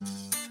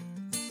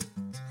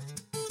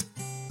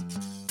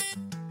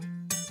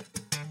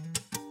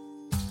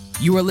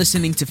You are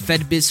listening to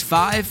FedBiz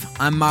 5.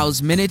 I'm Miles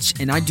Minich,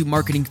 and I do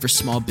marketing for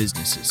small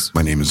businesses.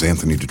 My name is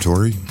Anthony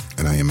Dettori,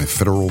 and I am a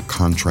federal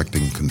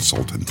contracting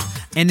consultant.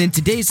 And in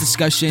today's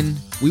discussion,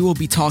 we will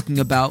be talking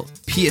about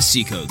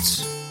PSC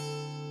codes.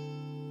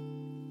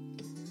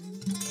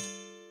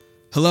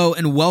 Hello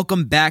and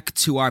welcome back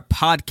to our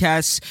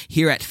podcast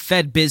here at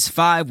FedBiz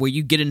 5, where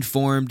you get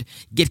informed,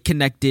 get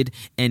connected,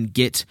 and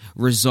get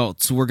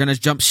results. We're going to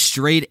jump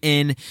straight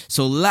in.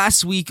 So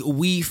last week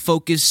we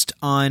focused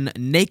on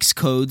NAICS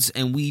codes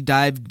and we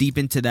dived deep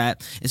into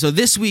that. And so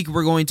this week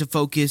we're going to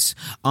focus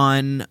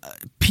on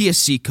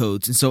PSC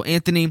codes. And so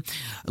Anthony,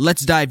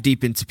 let's dive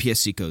deep into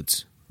PSC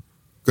codes.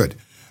 Good.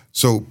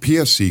 So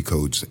PSC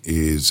codes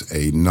is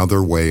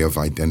another way of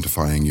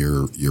identifying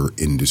your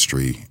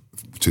industry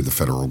to the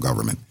federal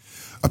government.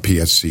 A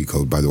PSC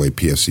code, by the way,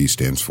 PSC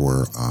stands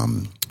for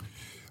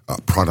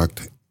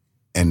Product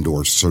and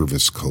or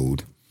Service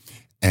Code,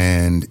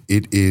 and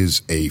it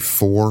is a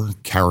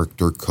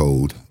 4-character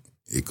code.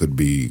 It could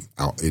be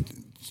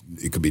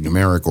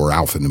numeric or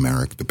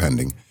alphanumeric,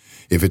 depending.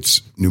 If it's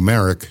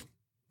numeric,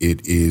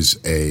 it is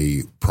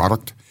a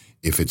product.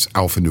 If it's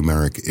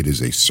alphanumeric, it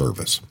is a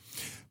service.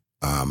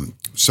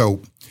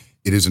 So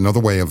it is another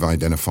way of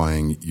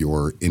identifying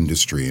your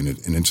industry, and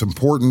it's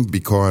important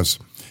because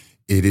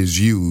it is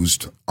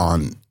used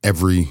on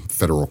every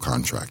federal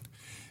contract.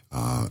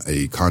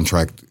 A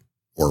contract,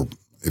 or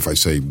if I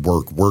say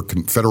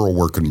federal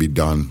work can be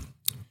done.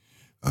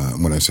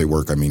 When I say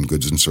work, I mean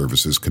goods and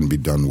services can be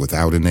done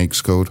without a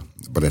NAICS code,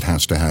 but it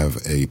has to have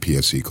a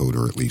PSC code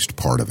or at least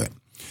part of it.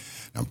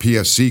 Now,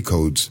 PSC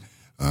codes,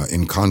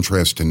 in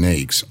contrast to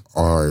NAICS,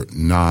 are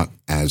not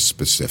as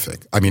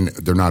specific. I mean,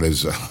 they're not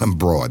as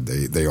broad.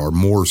 They are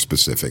more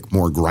specific,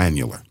 more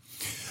granular.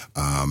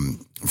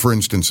 For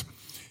instance,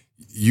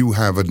 you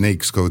have a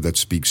NAICS code that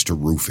speaks to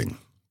roofing.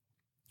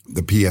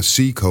 The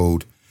PSC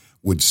code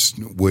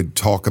would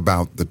talk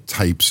about the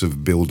types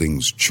of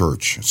buildings,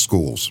 church,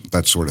 schools,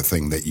 that sort of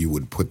thing that you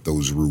would put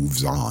those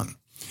roofs on.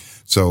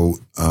 So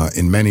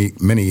in many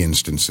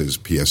instances,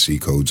 PSC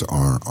codes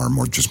are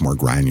more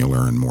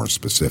granular and more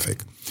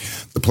specific.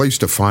 The place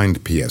to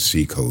find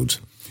PSC codes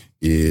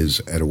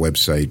is at a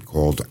website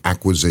called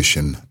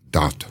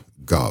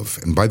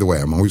acquisition.gov. And by the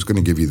way, I'm always going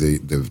to give you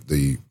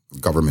the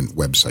government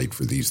website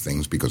for these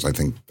things because I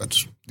think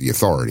that's the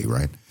authority,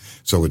 right?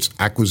 So it's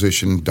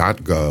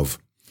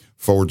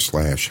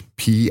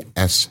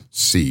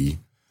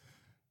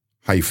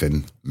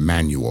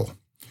acquisition.gov/PSC-manual.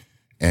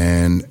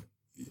 And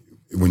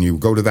when you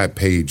go to that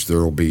page,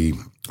 there will be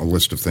a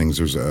list of things.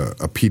 There's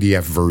a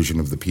PDF version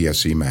of the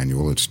PSC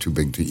manual. It's too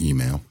big to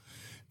email.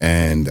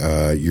 And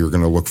you're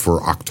going to look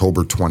for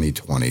October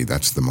 2020.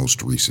 That's the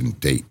most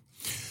recent date.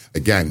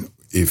 Again,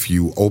 if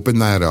you open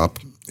that up,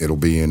 it'll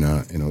be in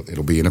a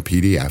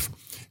PDF,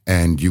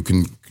 and you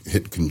can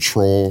hit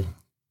Control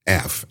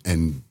F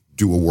and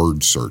do a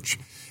word search,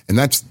 and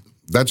that's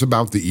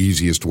about the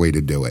easiest way to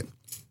do it.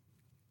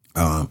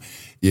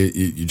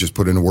 You just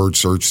put in a word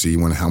search, see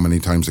how many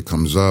times it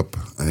comes up,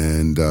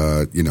 and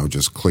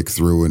just click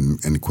through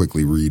and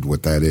quickly read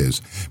what that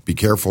is. Be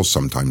careful.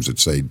 Sometimes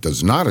it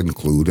does not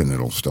include, and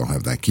it'll still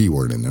have that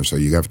keyword in there, so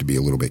you have to be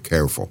a little bit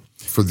careful.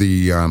 For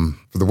the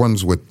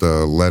ones with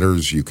the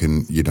letters, you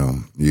can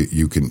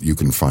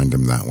find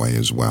them that way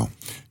as well.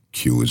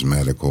 Q is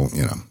medical.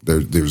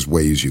 There's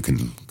ways you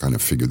can kind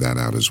of figure that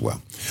out as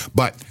well.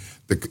 But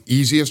the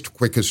easiest,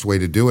 quickest way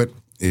to do it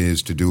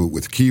is to do it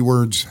with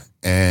keywords.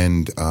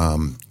 And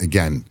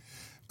again,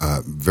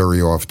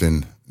 very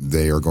often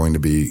they are going to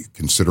be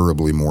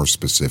considerably more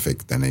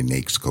specific than a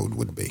NAICS code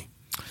would be.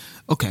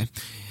 Okay.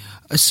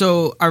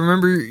 So I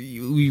remember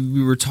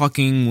we were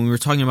talking when we were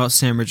talking about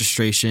SAM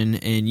registration,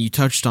 and you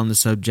touched on the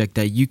subject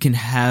that you can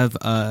have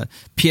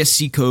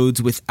PSC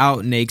codes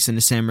without NAICS and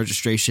the SAM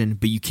registration,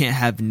 but you can't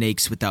have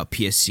NAICS without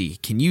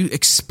PSC. Can you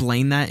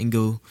explain that and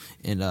go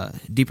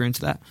deeper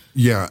into that?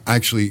 Yeah,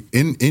 actually,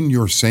 in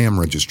your SAM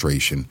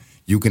registration,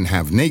 you can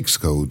have NAICS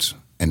codes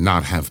and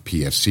not have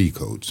PSC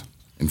codes.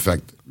 In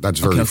fact, that's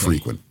very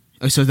frequent.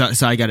 So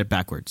I got it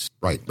backwards.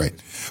 Right.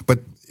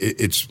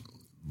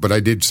 But I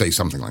did say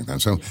something like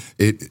that. So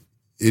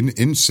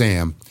in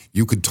SAM,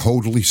 you could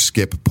totally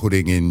skip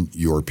putting in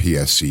your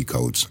PSC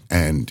codes,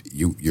 and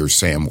your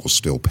SAM will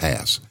still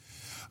pass.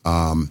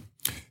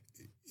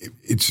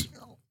 It's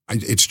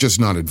just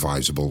not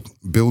advisable.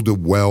 Build a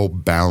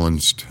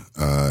well-balanced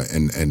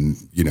and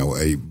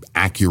a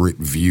accurate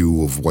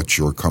view of what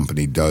your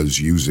company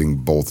does using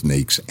both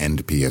NAICS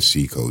and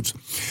PSC codes.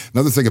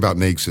 Another thing about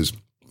NAICS is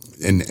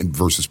and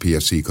versus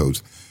PSC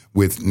codes.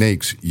 With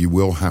NAICS, you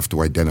will have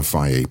to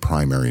identify a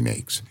primary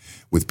NAICS.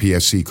 With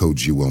PSC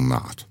codes, you will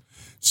not.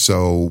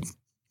 So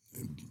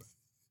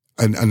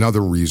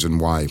another reason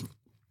why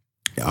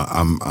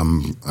I'm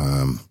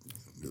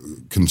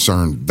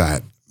concerned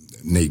that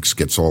NAICS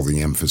gets all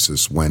the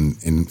emphasis when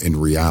in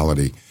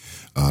reality,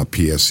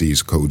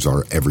 PSC's codes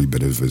are every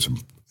bit as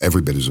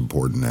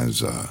important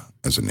as a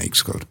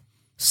NAICS code.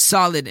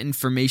 solid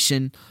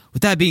information.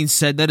 With that being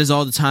said, that is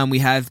all the time we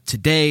have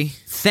today.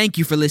 Thank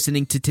you for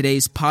listening to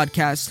today's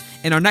podcast.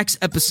 In our next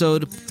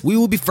episode, we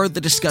will be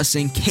further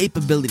discussing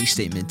capability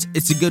statements.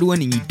 It's a good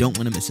one and you don't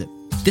want to miss it.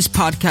 This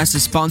podcast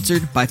is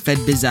sponsored by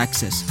FedBiz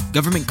Access,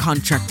 government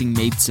contracting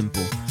made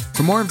simple.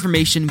 For more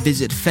information,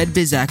 visit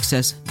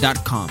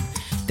fedbizaccess.com.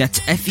 That's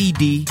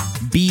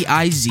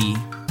FEDBIZ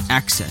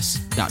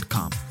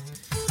access.com.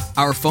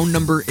 Our phone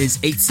number is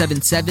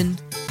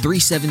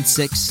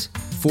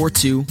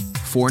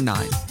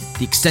 877-376-4249.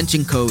 The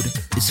extension code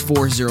is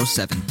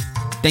 407.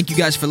 Thank you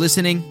guys for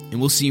listening, and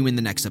we'll see you in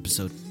the next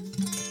episode.